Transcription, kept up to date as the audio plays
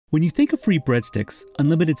When you think of free breadsticks,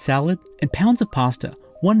 unlimited salad, and pounds of pasta,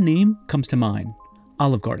 one name comes to mind: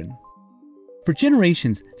 Olive Garden. For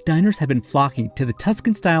generations, diners have been flocking to the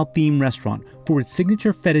Tuscan-style themed restaurant for its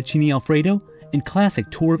signature fettuccine alfredo and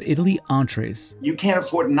classic tour of Italy entrees. You can't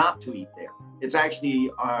afford not to eat there. It's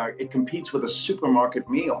actually, it competes with a supermarket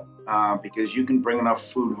meal because you can bring enough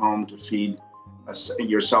food home to feed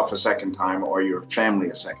yourself a second time or your family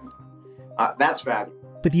a second time. That's value.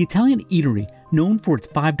 But the Italian eatery, known for its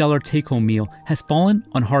 $5 take-home meal, has fallen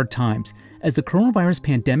on hard times as the coronavirus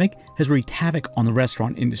pandemic has wreaked havoc on the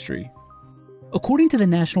restaurant industry. According to the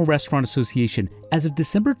National Restaurant Association, as of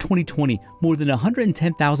December 2020, more than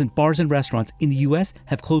 110,000 bars and restaurants in the U.S.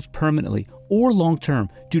 have closed permanently or long-term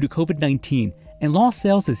due to COVID-19, and lost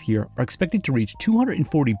sales this year are expected to reach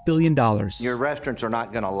 $240 billion. Your restaurants are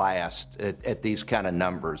not going to last at these kind of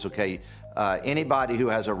numbers, okay? Anybody who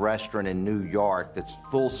has a restaurant in New York that's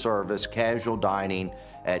full service, casual dining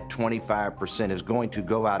at 25% is going to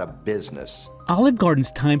go out of business. Olive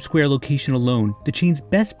Garden's Times Square location alone, the chain's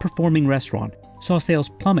best performing restaurant, saw sales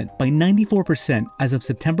plummet by 94% as of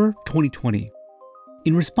September 2020.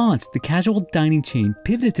 In response, the casual dining chain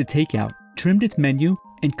pivoted to takeout, trimmed its menu,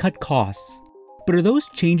 and cut costs. But are those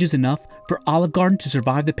changes enough for Olive Garden to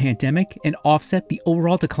survive the pandemic and offset the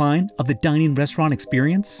overall decline of the dining restaurant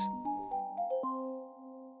experience?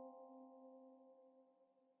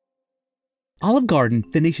 Olive Garden,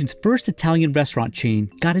 the nation's first Italian restaurant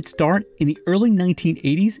chain, got its start in the early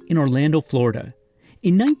 1980s in Orlando, Florida.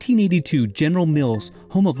 In 1982, General Mills,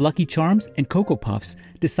 home of Lucky Charms and Cocoa Puffs,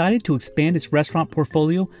 decided to expand its restaurant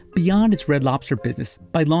portfolio beyond its Red Lobster business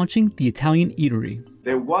by launching the Italian Eatery.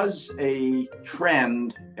 There was a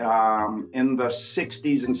trend in the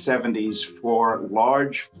 60s and 70s for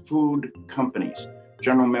large food companies.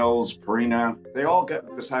 General Mills, Purina, they all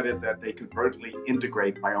decided that they could vertically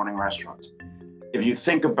integrate by owning restaurants. If you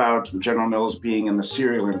think about General Mills being in the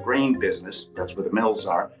cereal and grain business, that's where the mills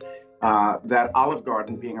are, that Olive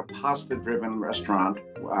Garden being a pasta-driven restaurant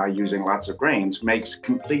using lots of grains makes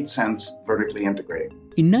complete sense vertically integrated.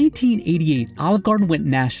 In 1988, Olive Garden went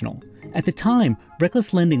national. At the time,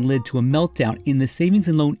 reckless lending led to a meltdown in the savings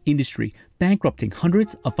and loan industry, bankrupting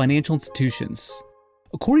hundreds of financial institutions.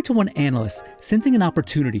 According to one analyst, sensing an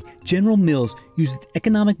opportunity, General Mills used its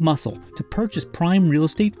economic muscle to purchase prime real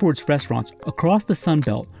estate for its restaurants across the Sun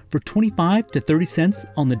Belt for 25 to 30 cents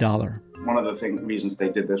on the dollar. One of the reasons they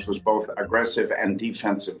did this was both aggressive and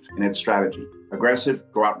defensive in its strategy. Aggressive,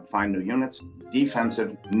 go out and find new units.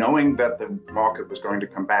 Defensive, knowing that the market was going to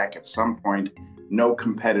come back at some point, no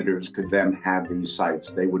competitors could then have these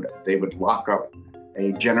sites. They would lock up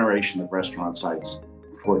a generation of restaurant sites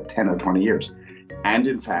for 10 or 20 years. And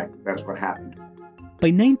in fact, that's what happened. By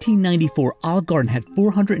 1994, Olive Garden had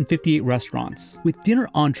 458 restaurants, with dinner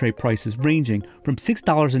entree prices ranging from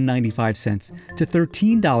 $6.95 to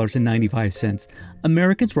 $13.95.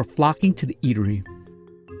 Americans were flocking to the eatery.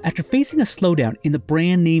 After facing a slowdown in the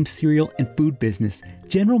brand name cereal and food business,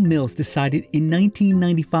 General Mills decided in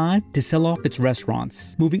 1995 to sell off its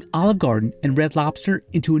restaurants, moving Olive Garden and Red Lobster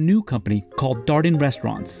into a new company called Darden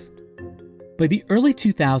Restaurants. By the early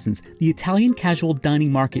 2000s, the Italian casual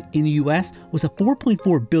dining market in the U.S. was a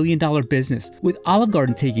 $4.4 billion business, with Olive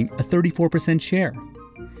Garden taking a 34% share.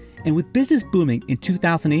 And with business booming in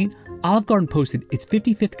 2008, Olive Garden posted its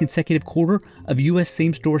 55th consecutive quarter of U.S.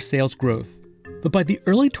 same-store sales growth. But by the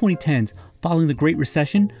early 2010s, following the Great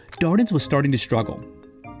Recession, Darden's was starting to struggle.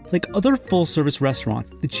 Like other full-service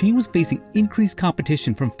restaurants, the chain was facing increased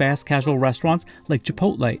competition from fast casual restaurants like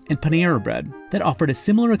Chipotle and Panera Bread that offered a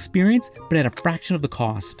similar experience but at a fraction of the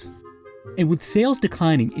cost. And with sales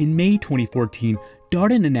declining in May 2014,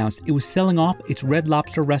 Darden announced it was selling off its Red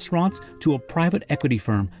Lobster restaurants to a private equity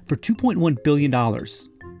firm for $2.1 billion.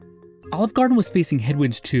 Olive Garden was facing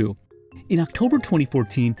headwinds too. In October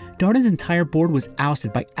 2014, Darden's entire board was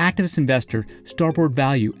ousted by activist investor Starboard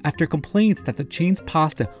Value after complaints that the chain's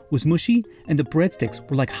pasta was mushy and the breadsticks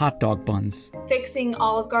were like hot dog buns. Fixing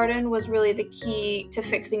Olive Garden was really the key to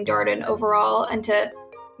fixing Darden overall and to,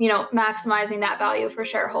 maximizing that value for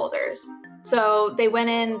shareholders. So they went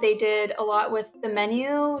in, they did a lot with the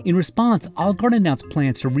menu. In response, Olive Garden announced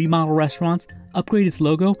plans to remodel restaurants, upgrade its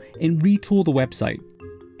logo, and retool the website.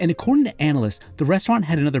 And according to analysts, the restaurant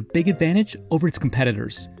had another big advantage over its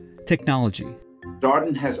competitors: technology.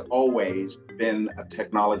 Darden has always been a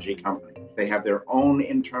technology company. They have their own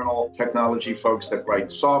internal technology folks that write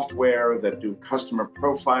software, that do customer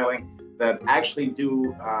profiling, that actually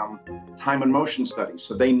do time and motion studies.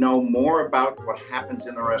 So they know more about what happens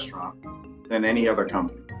in the restaurant than any other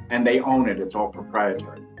company. And they own it. It's all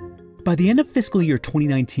proprietary. By the end of fiscal year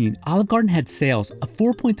 2019, Olive Garden had sales of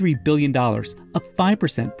 $4.3 billion, up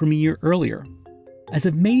 5% from a year earlier. As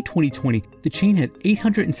of May 2020, the chain had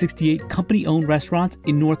 868 company-owned restaurants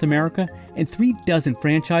in North America and 36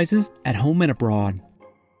 franchises at home and abroad.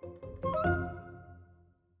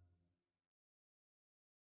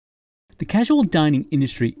 The casual dining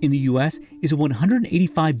industry in the U.S. is a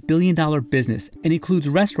 $185 billion business and includes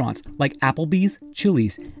restaurants like Applebee's,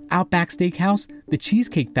 Chili's, Outback Steakhouse, the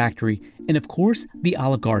Cheesecake Factory, and of course, the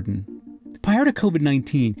Olive Garden. Prior to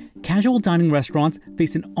COVID-19, casual dining restaurants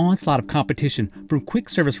faced an onslaught of competition from quick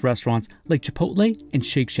service restaurants like Chipotle and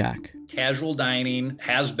Shake Shack. Casual dining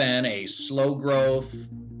has been a slow growth,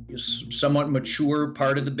 somewhat mature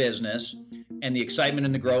part of the business, and the excitement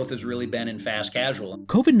and the growth has really been in fast casual.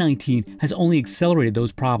 COVID-19 has only accelerated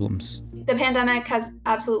those problems. The pandemic has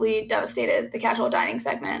absolutely devastated the casual dining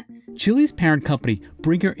segment. Chili's parent company,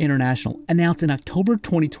 Brinker International, announced in October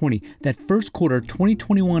 2020 that first quarter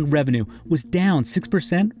 2021 revenue was down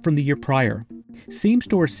 6% from the year prior.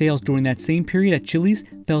 Same-store sales during that same period at Chili's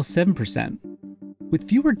fell 7%. With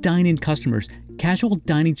fewer dine-in customers, casual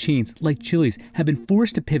dining chains like Chili's have been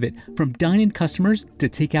forced to pivot from dine-in customers to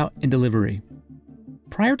takeout and delivery.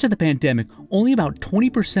 Prior to the pandemic, only about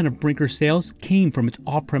 20% of Brinker's sales came from its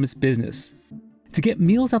off-premise business. To get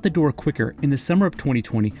meals out the door quicker, in the summer of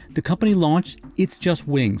 2020, the company launched It's Just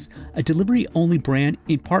Wings, a delivery-only brand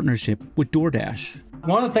in partnership with DoorDash.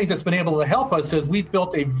 One of the things that's been able to help us is we've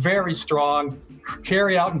built a very strong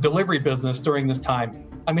carry-out and delivery business during this time.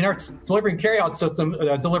 I mean, our delivery and carry-out system,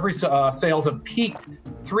 delivery sales have peaked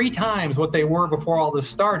 3 times what they were before all this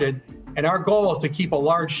started, and our goal is to keep a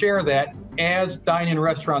large share of that as dine-in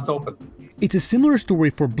restaurants open. It's a similar story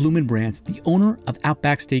for Bloomin' Brands, the owner of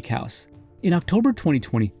Outback Steakhouse. In October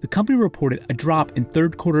 2020, the company reported a drop in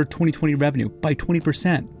third quarter 2020 revenue by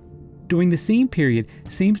 20%. During the same period,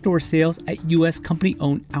 same-store sales at U.S.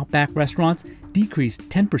 company-owned Outback restaurants decreased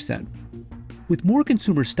 10%. With more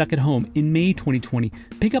consumers stuck at home in May 2020,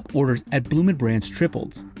 pickup orders at Bloomin' Brands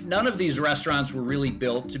tripled. None of these restaurants were really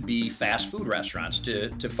built to be fast food restaurants, to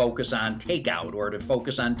focus on takeout or to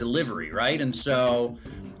focus on delivery, right? And so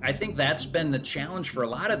I think that's been the challenge for a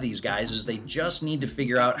lot of these guys, is they just need to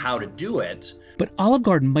figure out how to do it. But Olive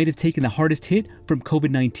Garden might have taken the hardest hit from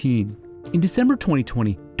COVID-19. In December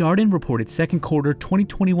 2020, Darden reported second quarter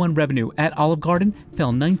 2021 revenue at Olive Garden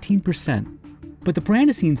fell 19%. But the brand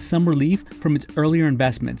has seen some relief from its earlier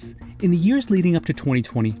investments. In the years leading up to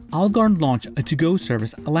 2020, Olive Garden launched a to-go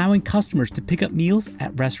service allowing customers to pick up meals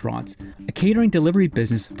at restaurants, a catering delivery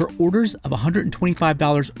business for orders of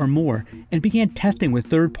 $125 or more, and began testing with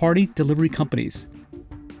third-party delivery companies.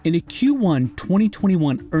 In a Q1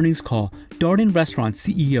 2021 earnings call, Darden Restaurant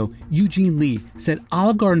CEO Eugene Lee said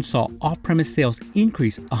Olive Garden saw off-premise sales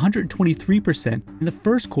increase 123% in the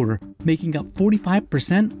first quarter, making up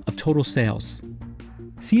 45% of total sales.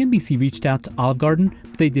 CNBC reached out to Olive Garden,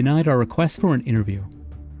 but they denied our request for an interview.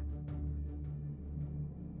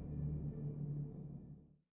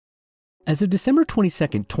 As of December 22,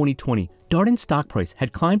 2020, Darden's stock price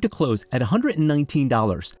had climbed to close at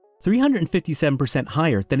 $119, 357%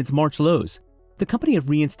 higher than its March lows. The company had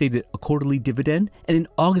reinstated a quarterly dividend and in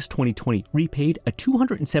August 2020 repaid a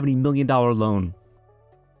 $270 million loan.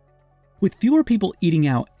 With fewer people eating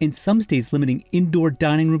out and some states limiting indoor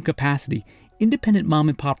dining room capacity, independent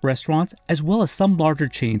mom-and-pop restaurants, as well as some larger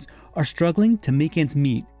chains, are struggling to make ends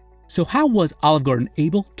meet. So how was Olive Garden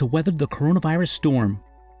able to weather the coronavirus storm?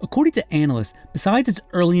 According to analysts, besides its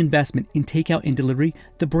early investment in takeout and delivery,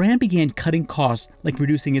 the brand began cutting costs like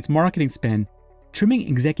reducing its marketing spend, trimming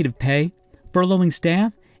executive pay, furloughing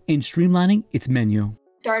staff, and streamlining its menu.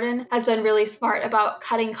 Darden has been really smart about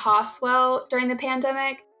cutting costs well during the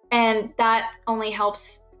pandemic, and that only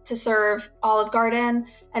helps to serve Olive Garden.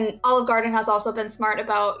 And Olive Garden has also been smart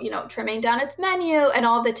about, trimming down its menu and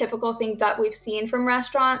all the typical things that we've seen from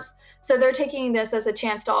restaurants. So they're taking this as a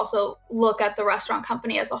chance to also look at the restaurant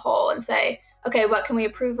company as a whole and say, okay, what can we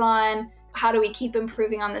improve on? How do we keep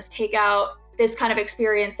improving on this takeout, this kind of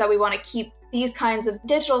experience that we want to keep these kinds of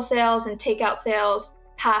digital sales and takeout sales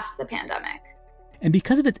past the pandemic? And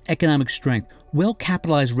because of its economic strength,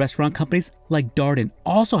 well-capitalized restaurant companies like Darden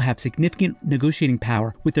also have significant negotiating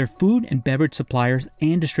power with their food and beverage suppliers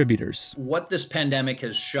and distributors. What this pandemic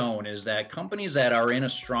has shown is that companies that are in a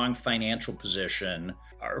strong financial position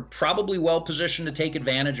are probably well positioned to take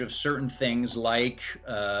advantage of certain things like,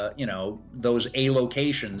 those A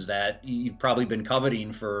locations that you've probably been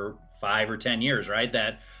coveting for 5 or 10 years, right?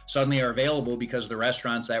 That suddenly are available because the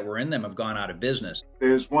restaurants that were in them have gone out of business.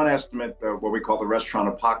 There's one estimate, what we call the restaurant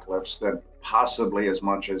apocalypse, that possibly as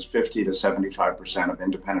much as 50 to 75% of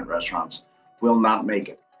independent restaurants will not make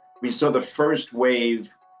it. We saw the first wave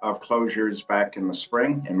of closures back in the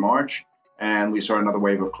spring, in March, and we saw another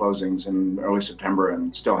wave of closings in early September,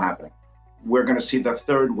 and still happening. We're going to see the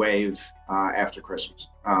third wave after Christmas.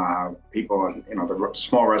 People, the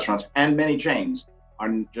small restaurants and many chains are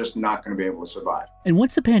just not going to be able to survive. And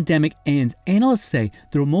once the pandemic ends, analysts say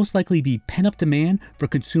there will most likely be pent-up demand for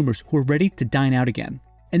consumers who are ready to dine out again.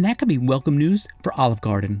 And that could be welcome news for Olive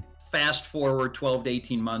Garden. Fast forward 12 to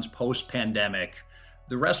 18 months post-pandemic,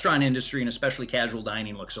 the restaurant industry and especially casual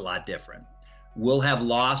dining looks a lot different. We'll have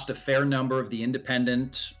lost a fair number of the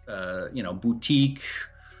independent, boutique,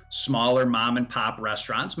 smaller mom and pop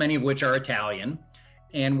restaurants, many of which are Italian,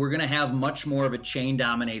 and we're going to have much more of a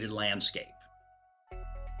chain-dominated landscape.